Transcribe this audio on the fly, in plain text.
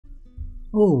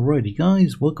Alrighty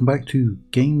guys, welcome back to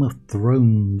Game of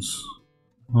Thrones.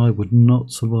 I would not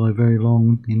survive very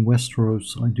long in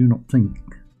Westeros, I do not think.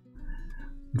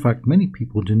 In fact, many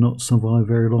people did not survive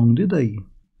very long, did they?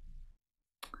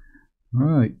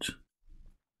 Right.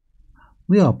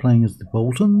 We are playing as the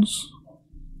Boltons,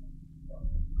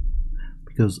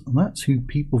 because that's who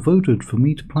people voted for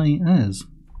me to play as.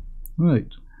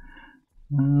 Right.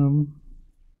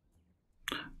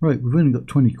 Right, we've only got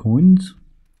 20 coins.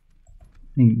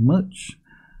 Ain't much.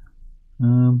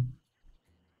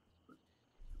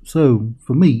 So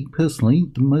for me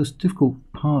personally, the most difficult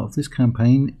part of this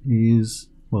campaign is,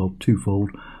 well,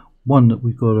 twofold. One, that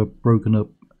we've got a broken up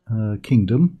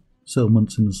kingdom,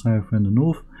 settlements in the south and the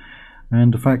north,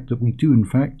 and the fact that we do in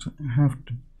fact have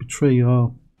to betray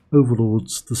our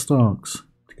overlords, the Starks,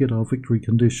 to get our victory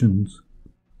conditions.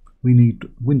 We need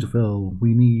Winterfell,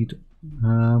 we need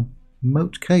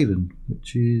Moat Cailin,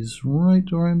 which is right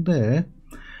around there,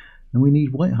 and we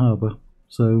need White Harbour.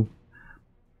 So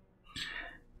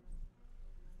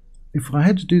if I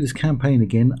had to do this campaign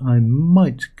again, I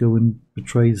might go and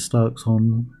betray the Starks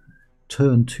on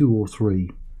turn 2 or 3.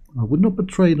 I would not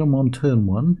betray them on turn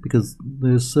 1 because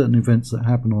there's certain events that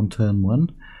happen on turn 1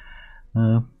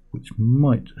 which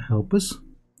might help us,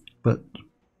 but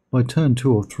by turn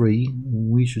 2 or 3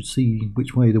 we should see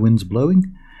which way the wind's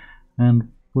blowing and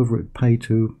whether it pay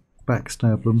to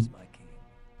backstab them.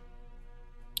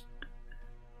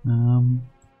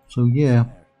 So yeah,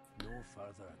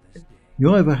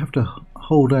 you either have to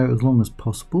hold out as long as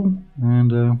possible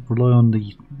and rely on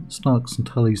the Starks and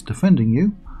Tullys defending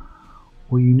you,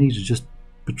 or you need to just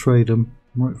betray them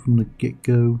right from the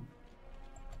get-go.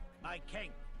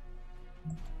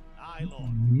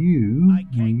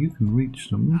 You can reach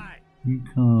them. You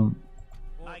can't.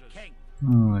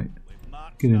 Alright,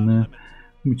 get in there.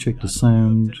 Let me check the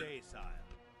sound.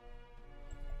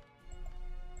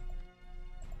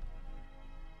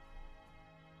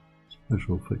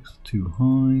 Special effects too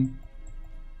high.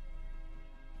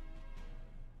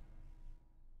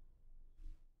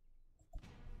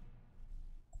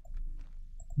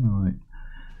 Alright,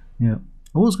 yeah,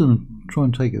 I was going to try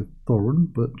and take a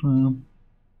Thorin, but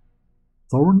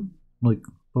Thorin? Like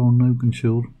Thorin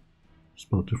Oakenshield,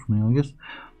 spelled differently I guess,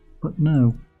 but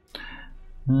no.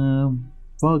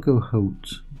 Vargo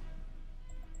Holt.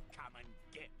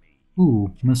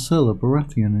 Ooh, Marcella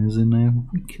Baratheon is in there.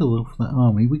 If we kill off that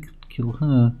army, we could kill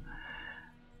her.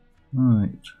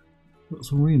 Right, got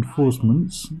some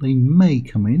reinforcements. They may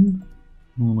come in,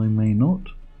 or they may not.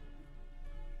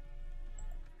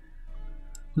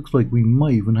 Looks like we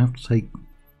might even have to take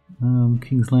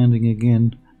King's Landing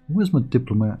again. Where's my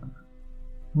diplomat?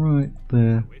 Right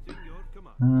there.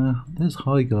 There's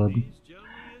Highgarden.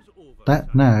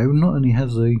 That now not only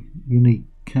has a unique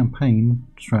campaign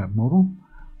strat model,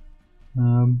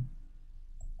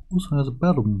 also has a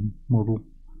battle model.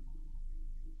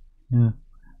 Yeah,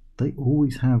 they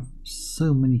always have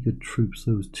so many good troops,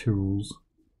 those Tyrells.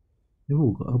 They've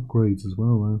all got upgrades as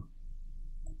well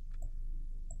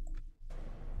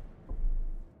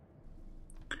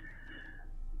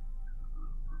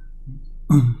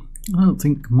though. I don't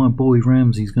think my boy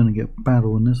Ramsay's going to get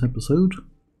battle in this episode,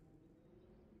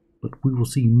 but we will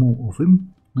see more of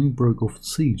him. They broke off the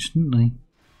siege, didn't they?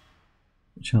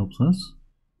 Which helps us.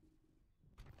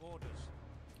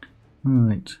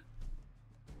 Right.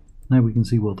 Now we can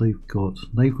see what they've got.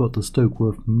 They've got the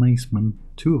Stokeworth Macemen,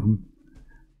 2 of them.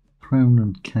 Crown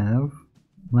and Cav.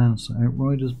 Lancer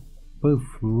Outriders, both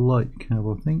light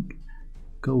Cav I think.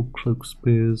 Gold Cloak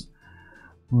Spears.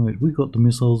 Right, we've got the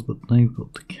missiles, but they've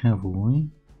got the cavalry.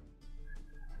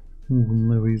 Northern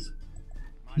levies.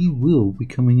 He will be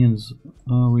coming in as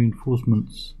our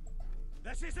reinforcements.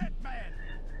 This is it, men!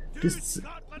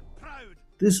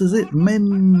 This is it,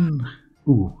 men!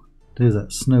 Ooh, there's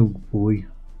that Snow boy.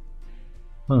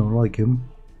 I don't like him.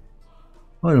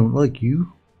 I don't like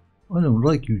you. I don't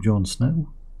like you, Jon Snow.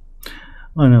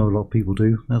 I know a lot of people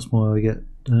do. That's why I get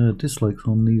dislikes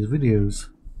on these videos.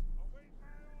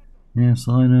 Yes,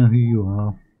 I know who you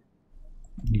are.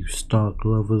 You Stark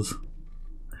lovers.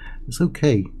 It's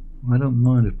okay. I don't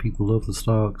mind if people love the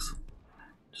Starks.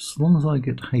 Just as long as I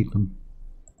get to hate them.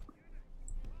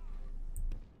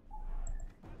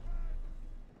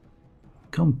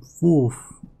 Come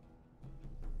forth.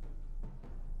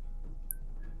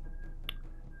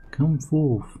 Come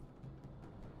forth.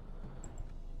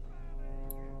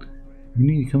 You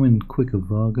need to come in quicker,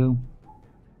 Vargo.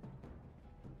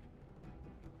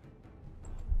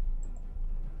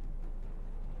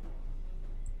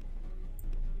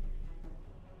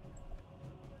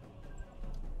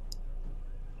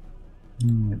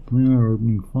 Right, they are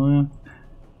opening fire.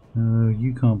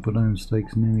 You can't put down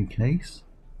stakes in any case.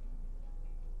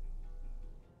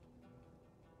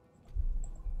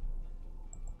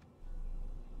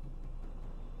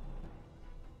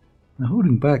 They're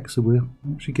holding back, so we're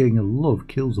actually getting a lot of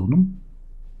kills on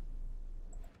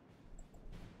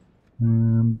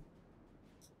them.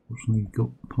 Fortunately, got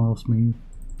past me.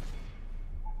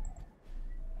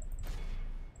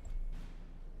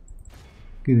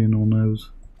 Get in on those.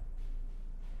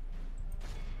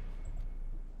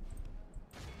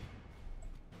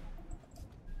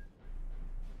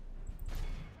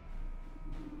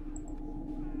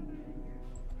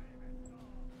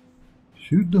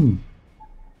 Shoot them.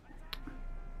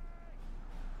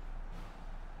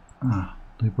 Ah,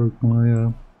 they broke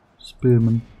my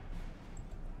spearman.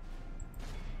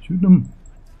 Shoot them.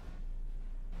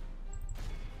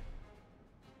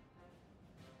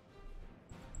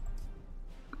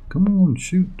 Come on,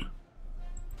 shoot.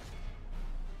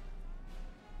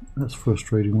 That's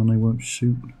frustrating when they won't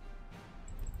shoot.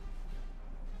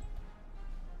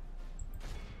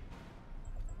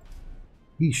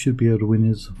 He should be able to win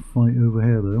his fight over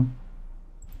here though.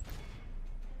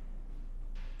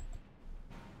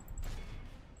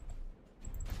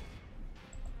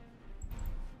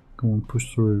 Go on,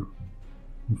 push through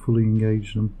and fully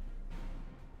engage them.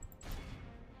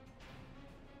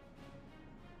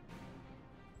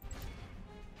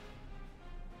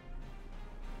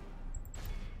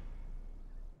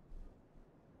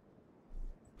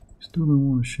 Still don't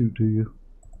want to shoot, do you?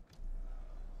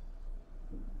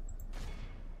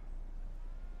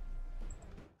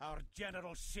 Our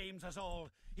general shames us all.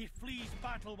 He flees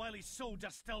battle while his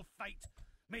soldiers still fight.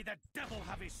 May the devil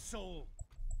have his soul.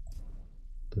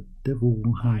 The devil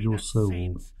will have your soul.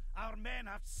 Saints, our men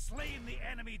have slain the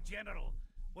enemy general.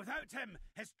 Without him,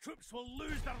 his troops will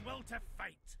lose their will to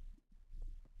fight.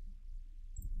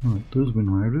 Right, those have been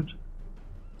routed.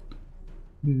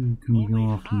 Who can we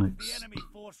go after next? The enemy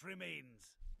force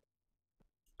remains.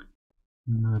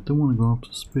 I don't want to go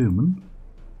after spearmen.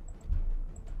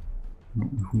 Not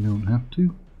if we don't have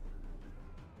to.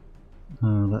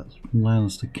 That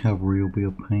Lannister cavalry will be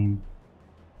a pain.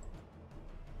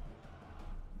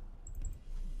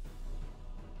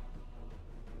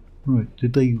 Right,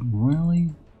 did they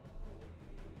rally?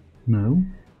 No.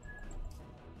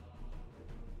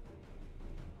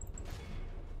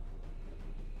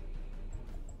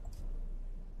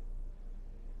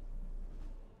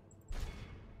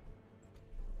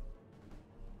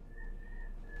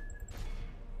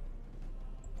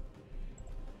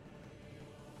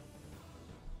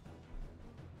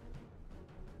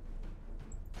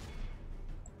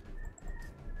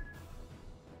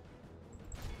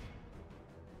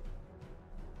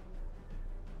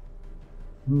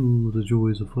 Oh, the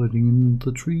joys of fighting in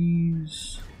the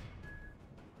trees.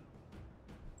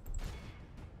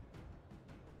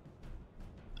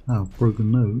 Ah,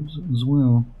 broken nose as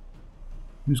well.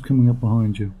 Who's coming up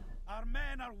behind you? Our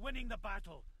men are winning the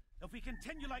battle. If we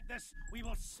continue like this, we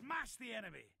will smash the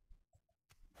enemy.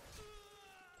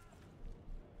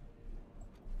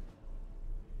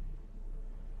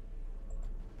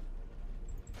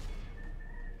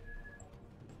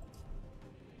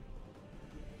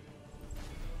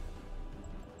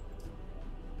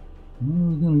 Well,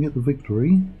 we're going to get the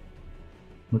victory.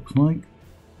 Looks like.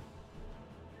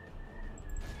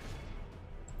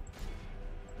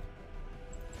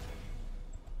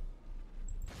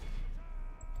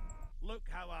 Look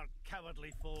how our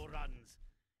cowardly foe runs.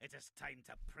 It is time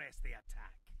to press the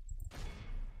attack.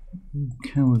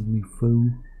 Cowardly foe.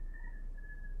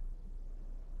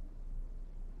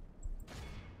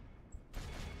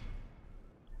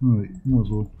 Right, might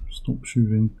as well stop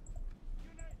shooting.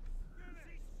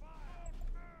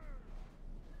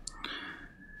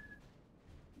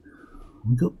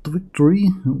 We got the victory.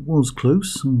 It was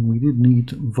close, and we did need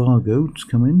Vargo to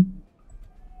come in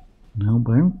and help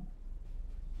out.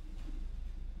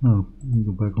 Oh, we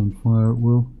go back on fire at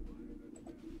will.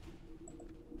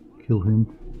 Kill him.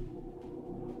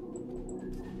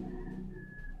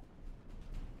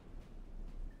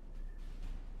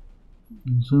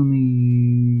 There's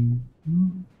only...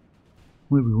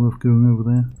 might be worth going over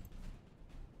there.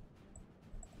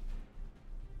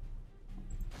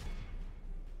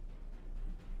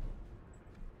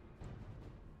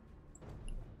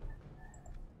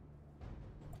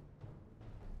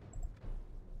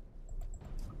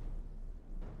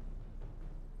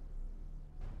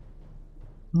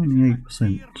 Only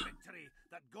 8%.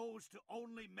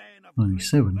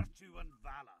 97.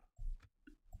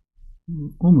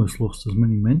 Almost lost as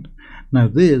many men. Now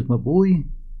there's my boy.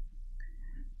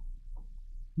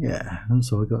 Yeah, and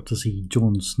so I got to see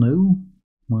Jon Snow,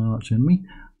 my arch enemy.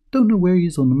 don't know where he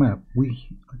is on the map.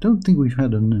 I don't think we've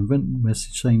had an event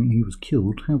message saying he was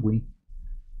killed, have we?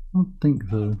 I don't think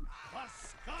so. For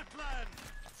Scotland!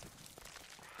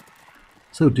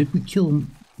 So, did we kill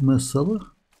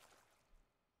Marcella?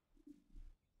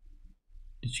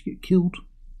 Did she get killed?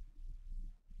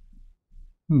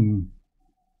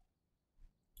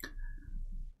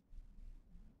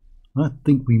 I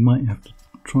think we might have to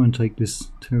try and take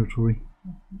this territory.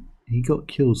 He got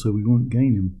killed, so we won't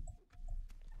gain him.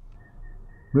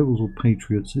 Rebels or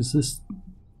Patriots? Is this...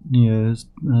 Yeah, it's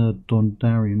Don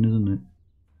Darien, isn't it?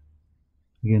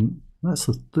 Again, that's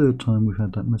the third time we've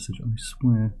had that message, I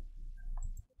swear.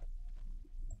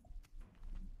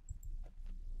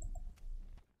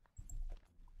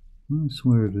 I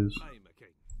swear it is.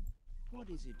 What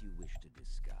is it you wish to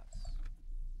discuss?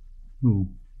 Oh.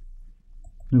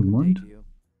 Never Good day mind. to you.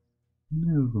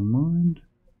 Never mind.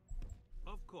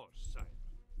 Of course, sire.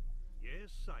 Yes,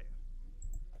 sire.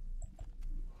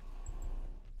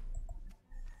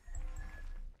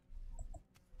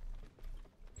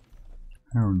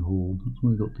 Harrenhal, that's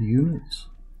where we got the units.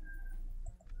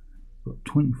 Got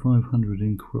 2,500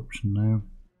 in corruption now.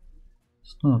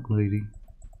 Stark Lady.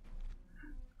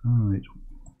 Alright.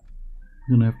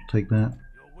 We're gonna have to take that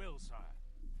Your will, sire.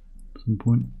 at some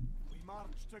point. We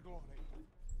march to glory.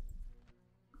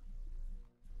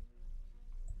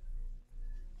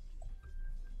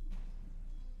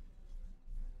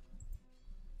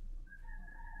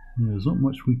 Yeah, there's not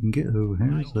much we can get over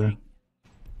here, is there?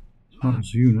 As far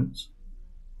as units.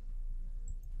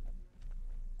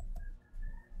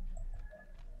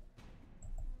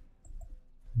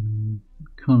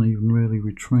 Can't even really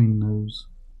retrain those.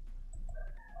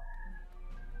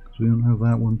 Because we don't have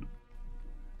that one.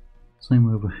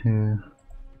 Same over here.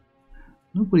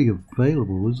 Nobody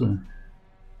available, is there?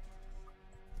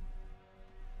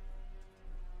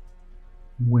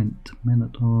 Went, men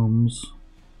at arms.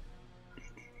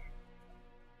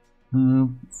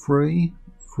 Frey,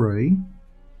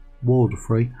 Walder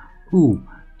Frey. Ooh,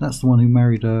 that's the one who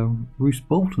married Roose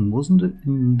Bolton, wasn't it,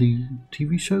 in the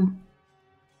TV show?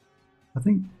 I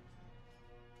think.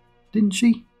 Didn't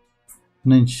she?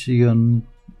 And then she,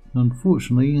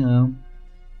 unfortunately,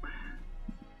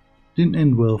 didn't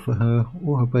end well for her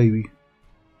or her baby.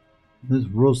 There's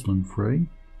Rosalind Frey.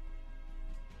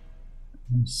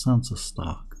 And Sansa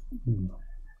Stark. Ooh.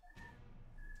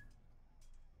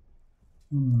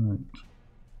 Alright.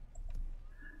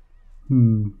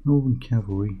 Northern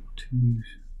Cavalry,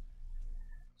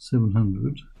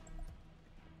 700.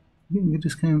 Getting a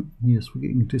discount? Yes, we're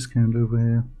getting a discount over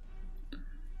here.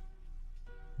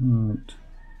 Alright.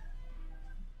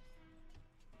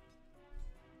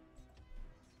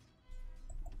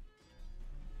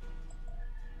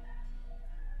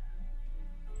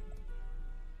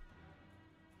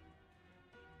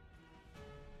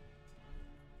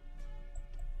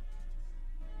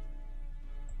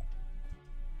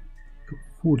 Got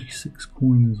 46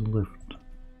 coins left.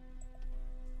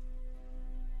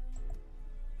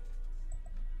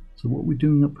 So what are we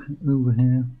doing up over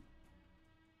here?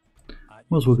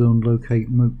 Might as well go and locate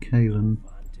Moat Caelan.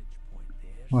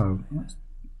 Wow, that's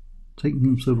taking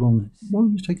them so long. Why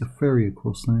don't you take a ferry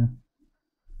across there?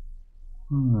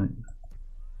 Alright.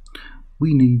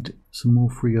 We need some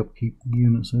more free upkeep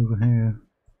units over here.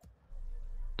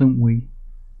 Don't we?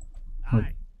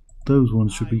 Like, those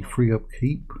ones should be free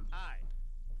upkeep. Aye.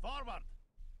 Forward.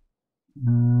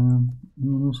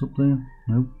 Anyone else up there?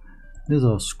 Nope. There's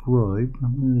our scribe,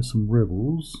 and there's some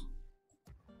rebels.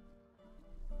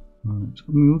 Right.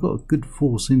 I mean, we've got a good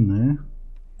force in there.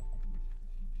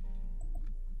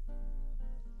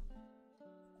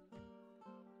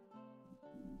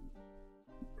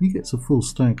 If he gets a full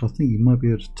stack, I think he might be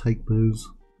able to take those.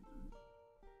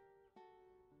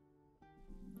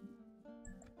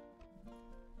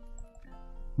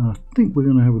 I think we're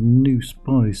going to have a new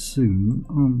spy soon,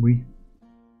 aren't we?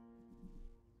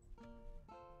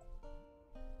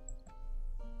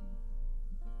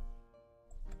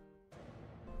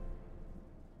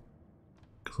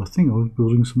 Because I think I was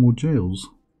building some more jails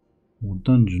or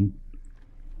dungeon.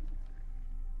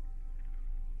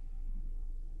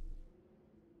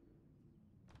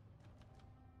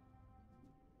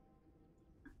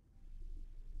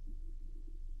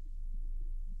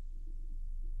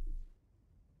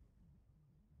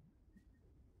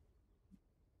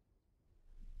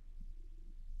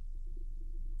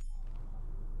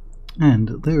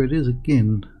 And there it is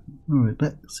again. Alright,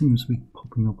 that seems to be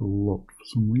popping up a lot for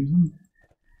some reason.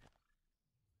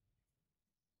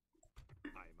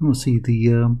 I want to see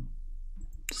the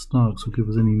Starks will give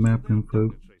us any map info.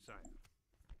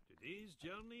 Today's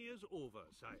journey is over,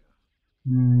 sire.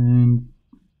 And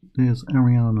there's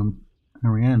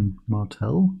Ariane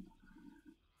Martel.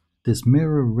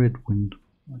 Desmira Redwind.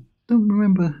 I don't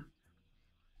remember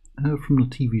her from the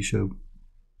TV show.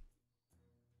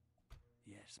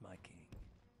 Yes, my king.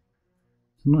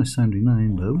 It's a nice sounding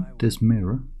name though,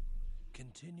 Desmira.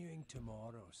 Continuing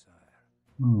tomorrow, sire.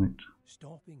 Right.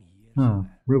 Stopping here, Ah,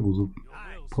 sire. rebels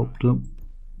have popped up.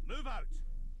 Move out.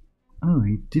 Oh,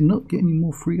 he did not get any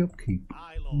more free upkeep.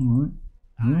 Aye, Lord.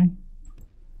 Alright.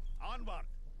 Well, Onward.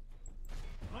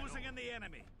 Closing in the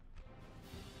enemy.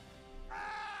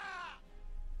 Ah!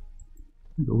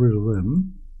 I got rid of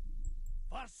them.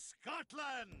 For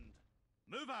Scotland.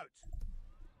 Move out.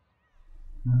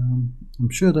 I'm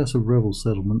sure that's a rebel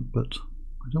settlement, but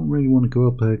I don't really want to go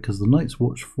up there because the Night's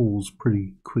Watch falls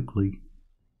pretty quickly.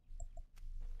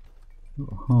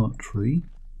 Got a heart tree.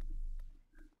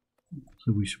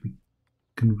 So we should be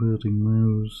converting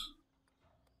those.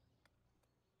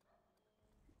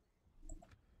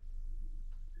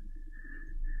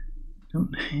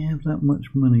 Don't have that much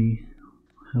money.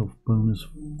 Health bonus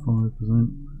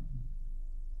 5%.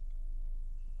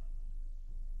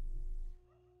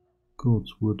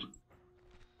 God's wood.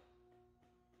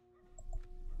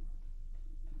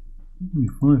 Only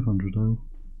 500 though.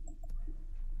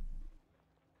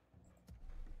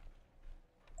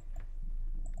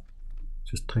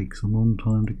 Just takes a long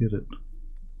time to get it.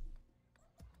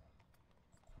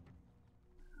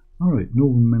 Alright,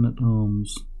 Northern Men at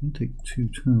Arms. They take 2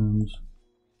 turns.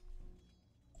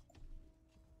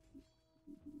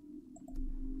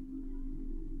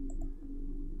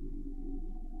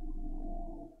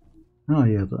 Oh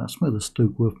yeah, that's where the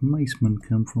Stokeworth Macemen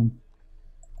come from.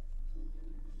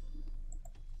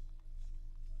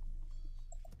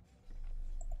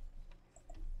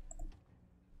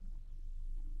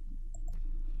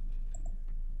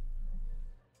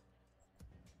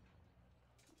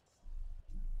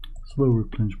 Slow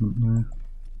replenishment there.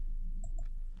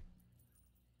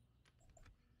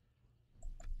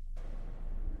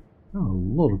 Oh,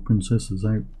 a lot of princesses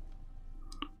out.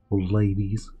 Or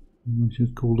ladies, I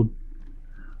should call them.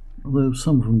 Although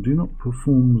some of them do not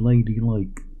perform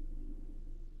ladylike.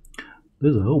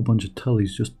 There's a whole bunch of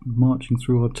Tullys just marching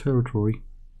through our territory.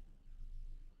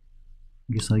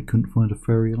 I guess I couldn't find a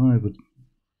ferry either to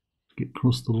get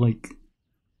across the lake.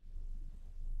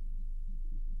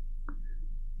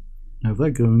 Now if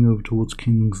they're going over towards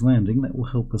King's Landing, that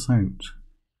will help us out.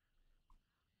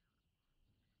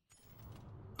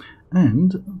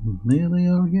 And there they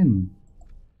are again.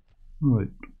 Alright,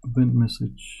 event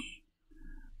message.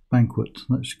 Banquet,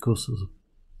 that should cost us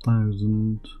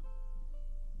 1,000.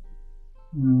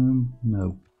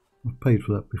 No, I've paid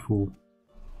for that before.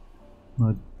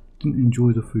 I didn't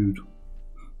enjoy the food.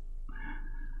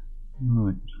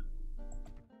 Right.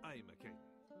 I'm a king.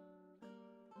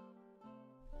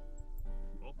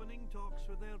 Opening talks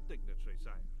with their dignitary,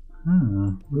 sire.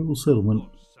 Ah, rebel settlement.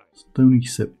 Of course, sire. Stony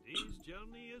Sept. Today's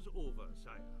journey is over,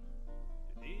 sire.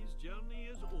 Today's journey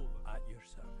is over. At your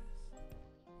service.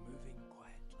 Moving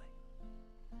quietly.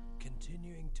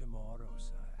 Continuing tomorrow,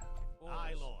 sire.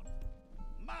 Aye, Lord.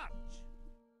 March.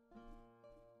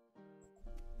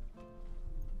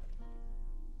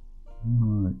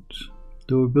 Right.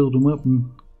 Do I build them up and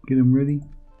get them ready?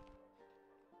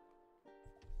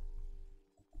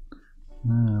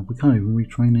 We can't even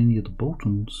retrain any of the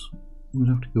Boltons. We'd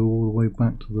have to go all the way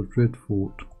back to the Dread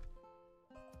Fort.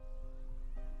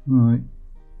 Right.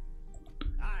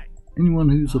 Aye. Anyone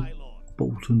who's a Aye, Lord.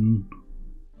 Bolton,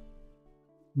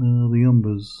 the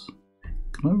Umbers.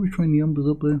 Can I retrain the Umbers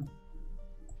up there?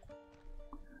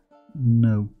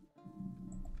 No.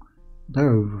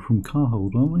 They're over from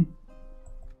Carhold, aren't they?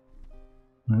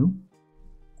 No.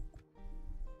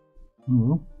 Oh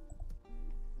well.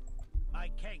 My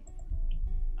king.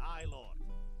 Aye, Lord.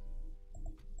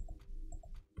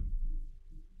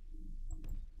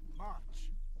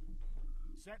 March.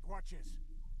 Set watches.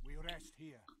 We rest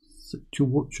here. Set your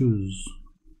watches.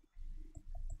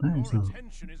 That is Your a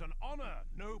attention is an honor,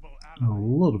 noble A ally.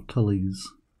 lot of Tullys.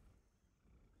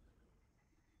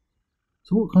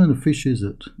 So what kind of fish is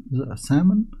it? Is it a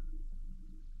salmon?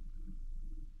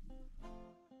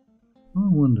 I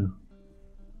wonder.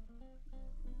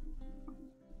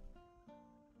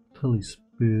 Tully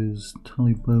spears,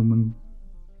 Tully bowmen.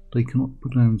 They cannot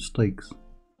put down stakes.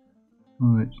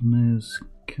 Alright, and there's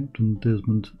Captain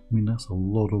Desmond. I mean, that's a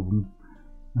lot of them.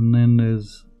 And then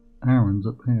there's Aaron's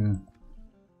up here.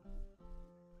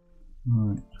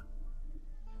 Right.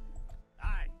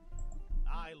 Aye.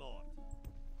 Aye, Lord.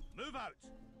 Move out.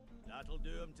 That'll do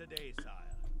him today,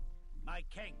 sire. My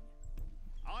king.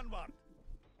 Onward.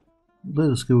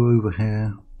 Let us go over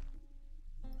here.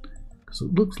 Because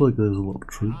it looks like there's a lot of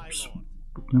Aye, troops. Lord.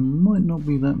 but there might not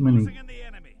be that many. Closing in the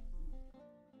enemy.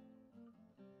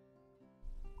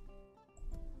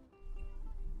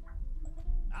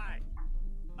 Aye,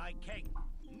 my king,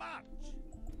 march!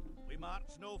 We march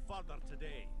no further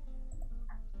today.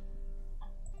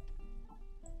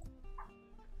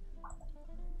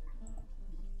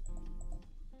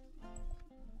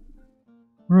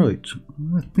 Right,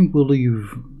 I think we'll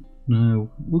leave now.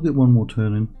 We'll get one more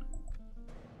turn in.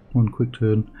 One quick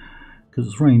turn. Because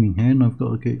it's raining here and I've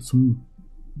got to get some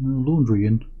laundry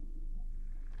in.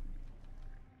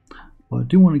 But I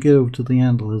do want to get over to the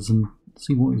Antlers and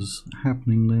see what is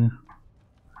happening there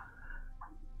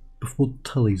before the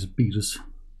Tullys beat us.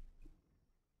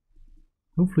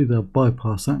 Hopefully they'll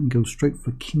bypass that and go straight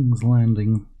for King's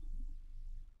Landing.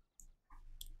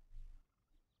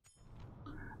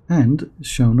 And it's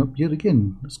shown up yet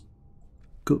again. It's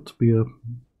got to be a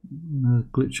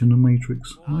glitch in the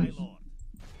matrix. Right. Lord.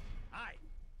 Aye,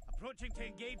 approaching to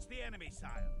engage the enemy,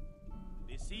 sire.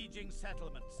 Besieging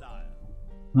settlement, sire.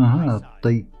 Aha,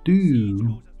 they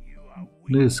do.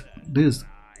 There's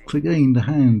Clegane the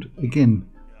Hound again.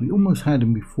 We almost had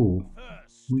him before.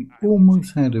 We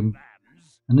almost had him.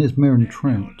 And there's Merrin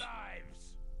Trout.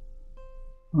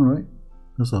 Alright,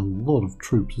 that's a lot of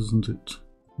troops, isn't it?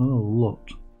 A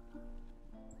lot.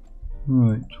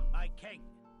 Right.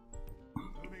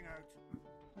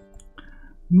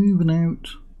 Moving out.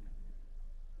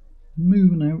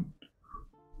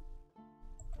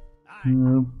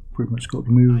 Pretty much got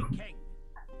to move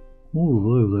all of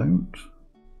those out.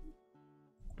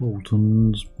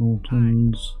 Boltons,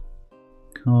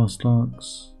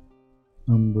 Carstarks,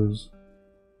 Numbers.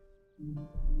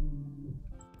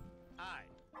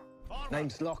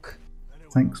 Name's Locke.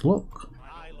 Thanks, Locke.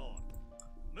 Aye, Lord.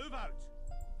 Move out.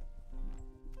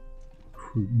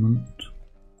 Recruitment.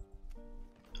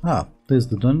 Ah, there's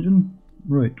the dungeon.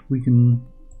 Right, we can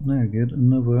now get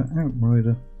another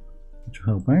Outrider, which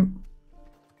will help out.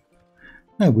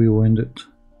 Now we will end it.